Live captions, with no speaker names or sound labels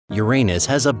Uranus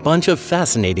has a bunch of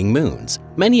fascinating moons,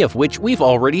 many of which we've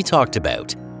already talked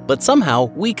about, but somehow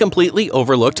we completely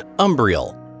overlooked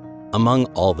Umbriel. Among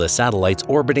all the satellites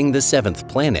orbiting the seventh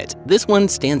planet, this one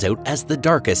stands out as the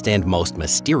darkest and most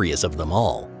mysterious of them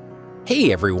all.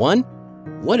 Hey everyone!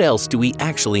 What else do we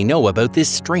actually know about this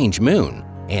strange moon?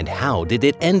 And how did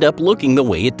it end up looking the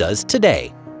way it does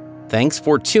today? Thanks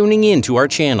for tuning in to our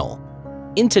channel.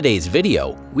 In today's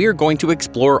video, we're going to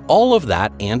explore all of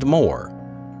that and more.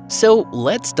 So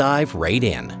let's dive right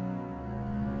in.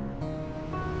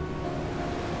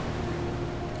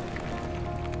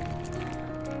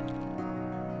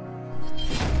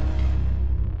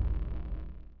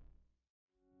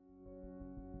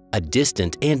 A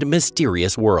distant and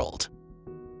mysterious world.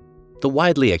 The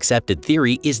widely accepted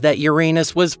theory is that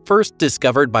Uranus was first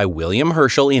discovered by William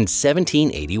Herschel in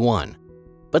 1781,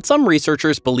 but some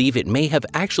researchers believe it may have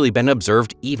actually been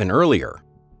observed even earlier.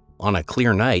 On a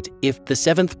clear night, if the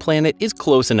seventh planet is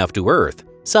close enough to Earth,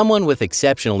 someone with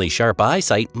exceptionally sharp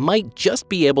eyesight might just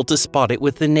be able to spot it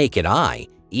with the naked eye,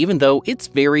 even though it's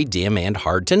very dim and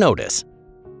hard to notice.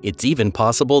 It's even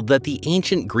possible that the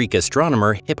ancient Greek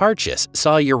astronomer Hipparchus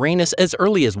saw Uranus as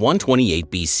early as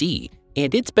 128 BC,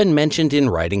 and it's been mentioned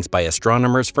in writings by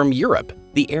astronomers from Europe,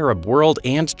 the Arab world,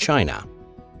 and China.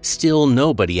 Still,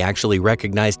 nobody actually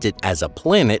recognized it as a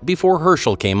planet before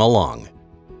Herschel came along.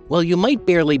 While you might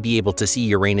barely be able to see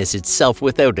Uranus itself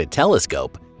without a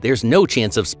telescope, there's no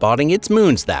chance of spotting its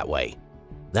moons that way.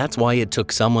 That's why it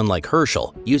took someone like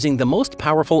Herschel, using the most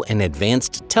powerful and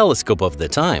advanced telescope of the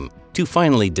time, to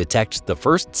finally detect the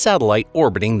first satellite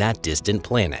orbiting that distant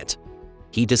planet.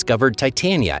 He discovered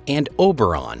Titania and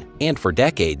Oberon, and for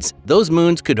decades, those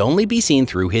moons could only be seen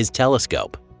through his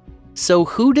telescope. So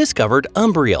who discovered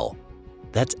Umbriel?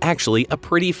 That's actually a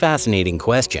pretty fascinating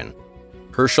question.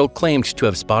 Herschel claimed to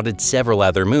have spotted several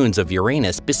other moons of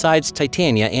Uranus besides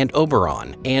Titania and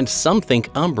Oberon, and some think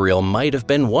Umbriel might have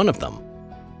been one of them.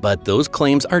 But those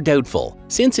claims are doubtful,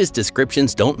 since his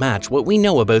descriptions don't match what we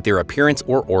know about their appearance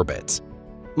or orbits.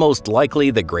 Most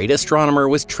likely, the great astronomer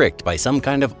was tricked by some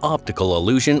kind of optical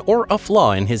illusion or a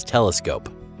flaw in his telescope.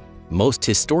 Most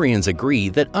historians agree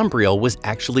that Umbriel was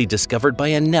actually discovered by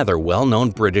another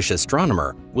well-known British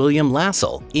astronomer, William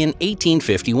Herschel, in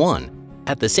 1851.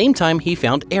 At the same time, he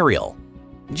found Ariel.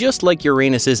 Just like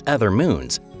Uranus's other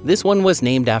moons, this one was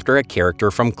named after a character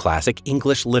from classic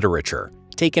English literature,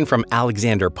 taken from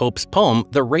Alexander Pope's poem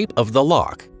The Rape of the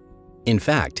Lock. In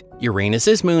fact,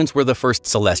 Uranus's moons were the first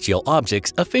celestial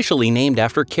objects officially named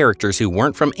after characters who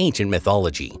weren't from ancient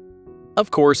mythology.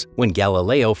 Of course, when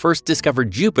Galileo first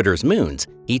discovered Jupiter's moons,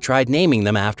 he tried naming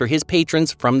them after his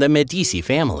patrons from the Medici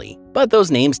family, but those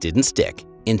names didn't stick.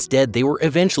 Instead, they were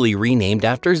eventually renamed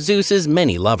after Zeus's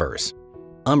many lovers.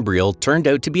 Umbriel turned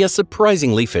out to be a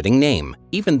surprisingly fitting name,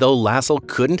 even though Herschel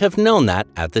couldn't have known that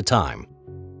at the time.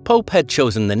 Pope had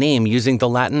chosen the name using the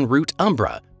Latin root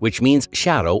umbra, which means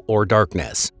shadow or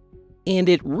darkness. And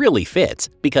it really fits,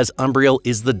 because Umbriel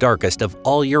is the darkest of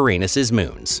all Uranus's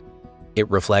moons. It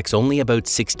reflects only about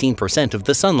 16% of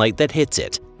the sunlight that hits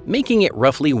it, making it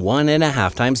roughly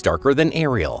 1.5 times darker than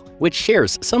Ariel, which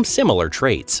shares some similar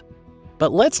traits.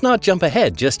 But let's not jump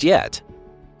ahead just yet.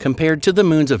 Compared to the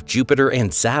moons of Jupiter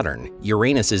and Saturn,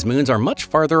 Uranus's moons are much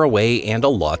farther away and a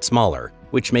lot smaller,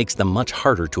 which makes them much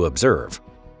harder to observe.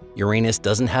 Uranus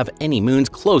doesn't have any moons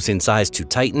close in size to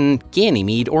Titan,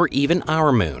 Ganymede, or even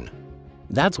our moon.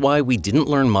 That's why we didn't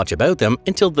learn much about them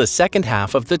until the second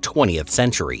half of the 20th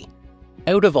century.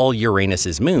 Out of all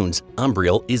Uranus's moons,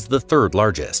 Umbriel is the third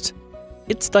largest.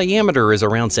 Its diameter is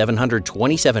around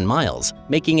 727 miles,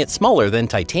 making it smaller than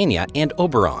Titania and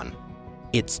Oberon.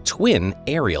 Its twin,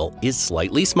 Ariel, is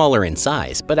slightly smaller in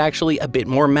size, but actually a bit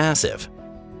more massive.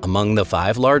 Among the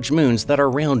 5 large moons that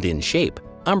are round in shape,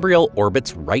 Umbriel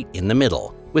orbits right in the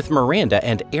middle, with Miranda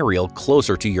and Ariel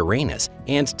closer to Uranus,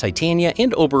 and Titania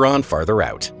and Oberon farther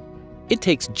out. It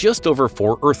takes just over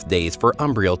 4 Earth days for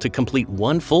Umbriel to complete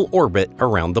one full orbit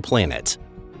around the planet.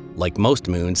 Like most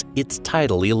moons, it's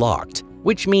tidally locked,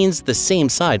 which means the same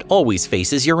side always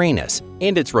faces Uranus,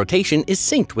 and its rotation is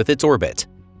synced with its orbit.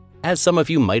 As some of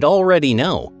you might already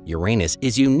know, Uranus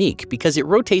is unique because it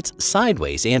rotates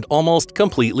sideways and almost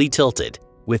completely tilted,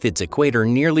 with its equator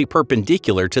nearly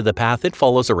perpendicular to the path it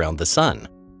follows around the Sun.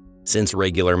 Since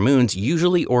regular moons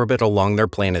usually orbit along their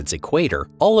planet's equator,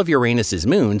 all of Uranus's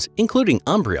moons, including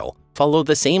Umbriel, follow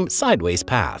the same sideways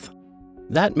path.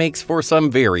 That makes for some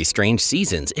very strange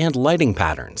seasons and lighting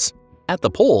patterns. At the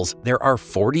poles, there are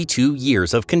 42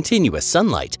 years of continuous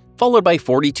sunlight, followed by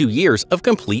 42 years of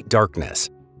complete darkness.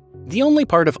 The only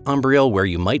part of Umbriel where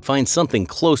you might find something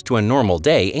close to a normal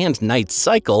day and night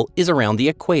cycle is around the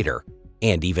equator.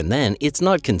 and even then it's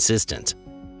not consistent.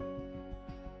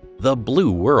 The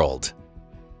Blue World.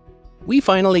 We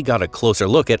finally got a closer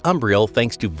look at Umbriel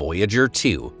thanks to Voyager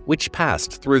 2, which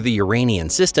passed through the Uranian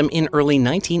system in early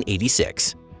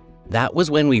 1986. That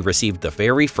was when we received the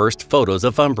very first photos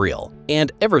of Umbriel,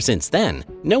 and ever since then,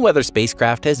 no other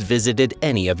spacecraft has visited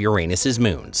any of Uranus's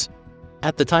moons.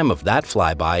 At the time of that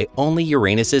flyby, only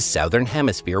Uranus's southern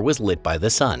hemisphere was lit by the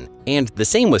sun, and the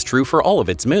same was true for all of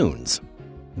its moons.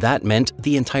 That meant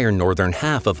the entire northern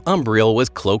half of Umbriel was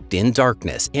cloaked in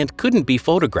darkness and couldn't be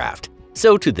photographed.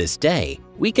 So to this day,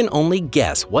 we can only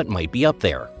guess what might be up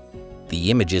there. The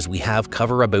images we have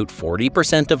cover about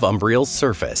 40% of Umbriel's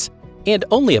surface, and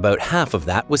only about half of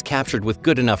that was captured with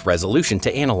good enough resolution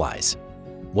to analyze.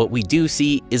 What we do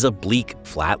see is a bleak,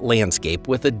 flat landscape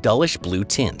with a dullish blue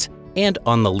tint, and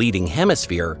on the leading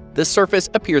hemisphere, the surface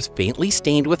appears faintly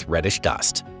stained with reddish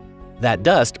dust. That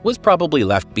dust was probably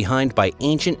left behind by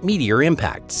ancient meteor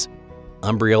impacts.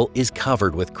 Umbriel is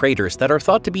covered with craters that are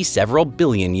thought to be several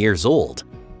billion years old,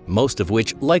 most of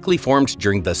which likely formed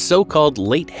during the so-called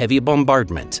Late Heavy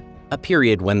Bombardment, a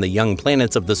period when the young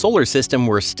planets of the solar system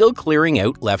were still clearing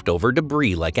out leftover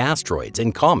debris like asteroids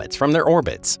and comets from their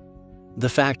orbits. The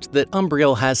fact that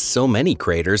Umbriel has so many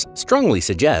craters strongly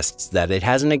suggests that it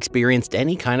hasn't experienced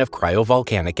any kind of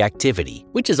cryovolcanic activity,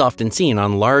 which is often seen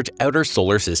on large outer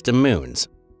solar system moons.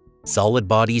 Solid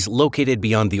bodies located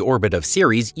beyond the orbit of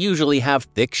Ceres usually have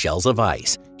thick shells of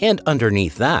ice, and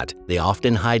underneath that, they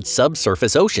often hide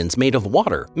subsurface oceans made of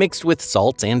water mixed with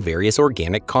salts and various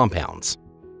organic compounds.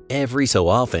 Every so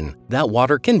often, that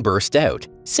water can burst out,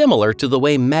 similar to the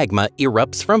way magma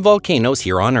erupts from volcanoes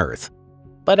here on Earth.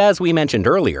 But as we mentioned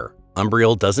earlier,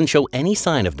 Umbriel doesn't show any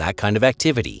sign of that kind of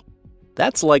activity.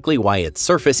 That's likely why its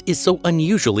surface is so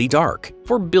unusually dark.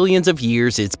 For billions of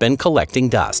years, it's been collecting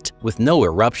dust, with no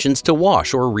eruptions to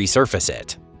wash or resurface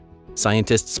it.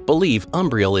 Scientists believe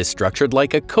Umbriel is structured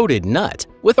like a coated nut,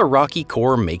 with a rocky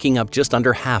core making up just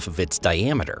under half of its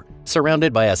diameter,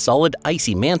 surrounded by a solid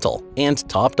icy mantle and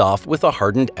topped off with a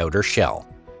hardened outer shell.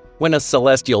 When a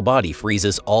celestial body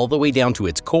freezes all the way down to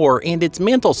its core and its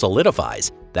mantle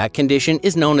solidifies, that condition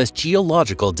is known as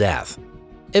geological death.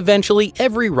 Eventually,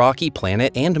 every rocky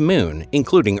planet and moon,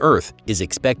 including Earth, is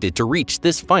expected to reach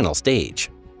this final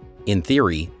stage. In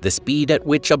theory, the speed at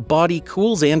which a body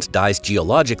cools and dies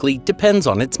geologically depends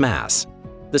on its mass.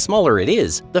 The smaller it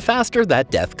is, the faster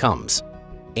that death comes.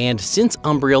 And since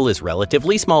Umbriel is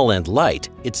relatively small and light,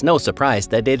 it's no surprise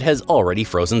that it has already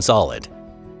frozen solid.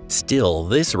 Still,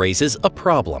 this raises a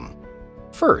problem.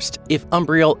 First, if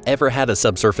Umbriel ever had a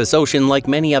subsurface ocean like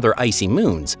many other icy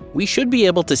moons, we should be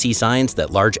able to see signs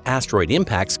that large asteroid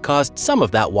impacts caused some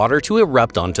of that water to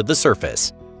erupt onto the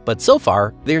surface. But so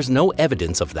far, there's no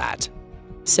evidence of that.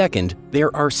 Second,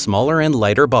 there are smaller and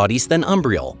lighter bodies than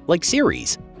Umbriel, like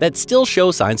Ceres, that still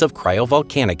show signs of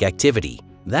cryovolcanic activity.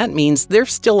 That means they're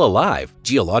still alive,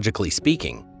 geologically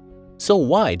speaking. So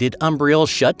why did Umbriel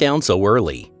shut down so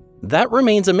early? That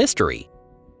remains a mystery.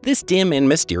 This dim and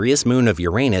mysterious moon of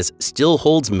Uranus still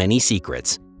holds many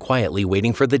secrets, quietly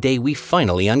waiting for the day we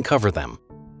finally uncover them.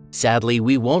 Sadly,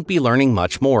 we won't be learning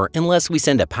much more unless we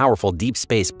send a powerful deep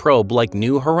space probe like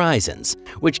New Horizons,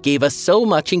 which gave us so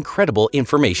much incredible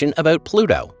information about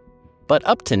Pluto. But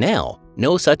up to now,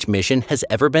 no such mission has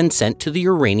ever been sent to the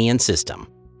Uranian system.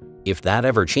 If that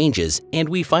ever changes, and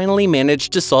we finally manage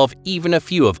to solve even a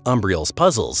few of Umbriel's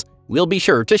puzzles, we'll be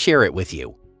sure to share it with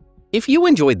you. If you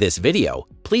enjoyed this video,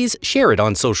 please share it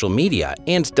on social media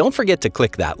and don't forget to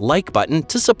click that like button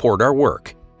to support our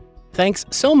work. Thanks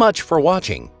so much for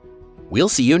watching. We'll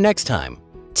see you next time.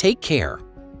 Take care.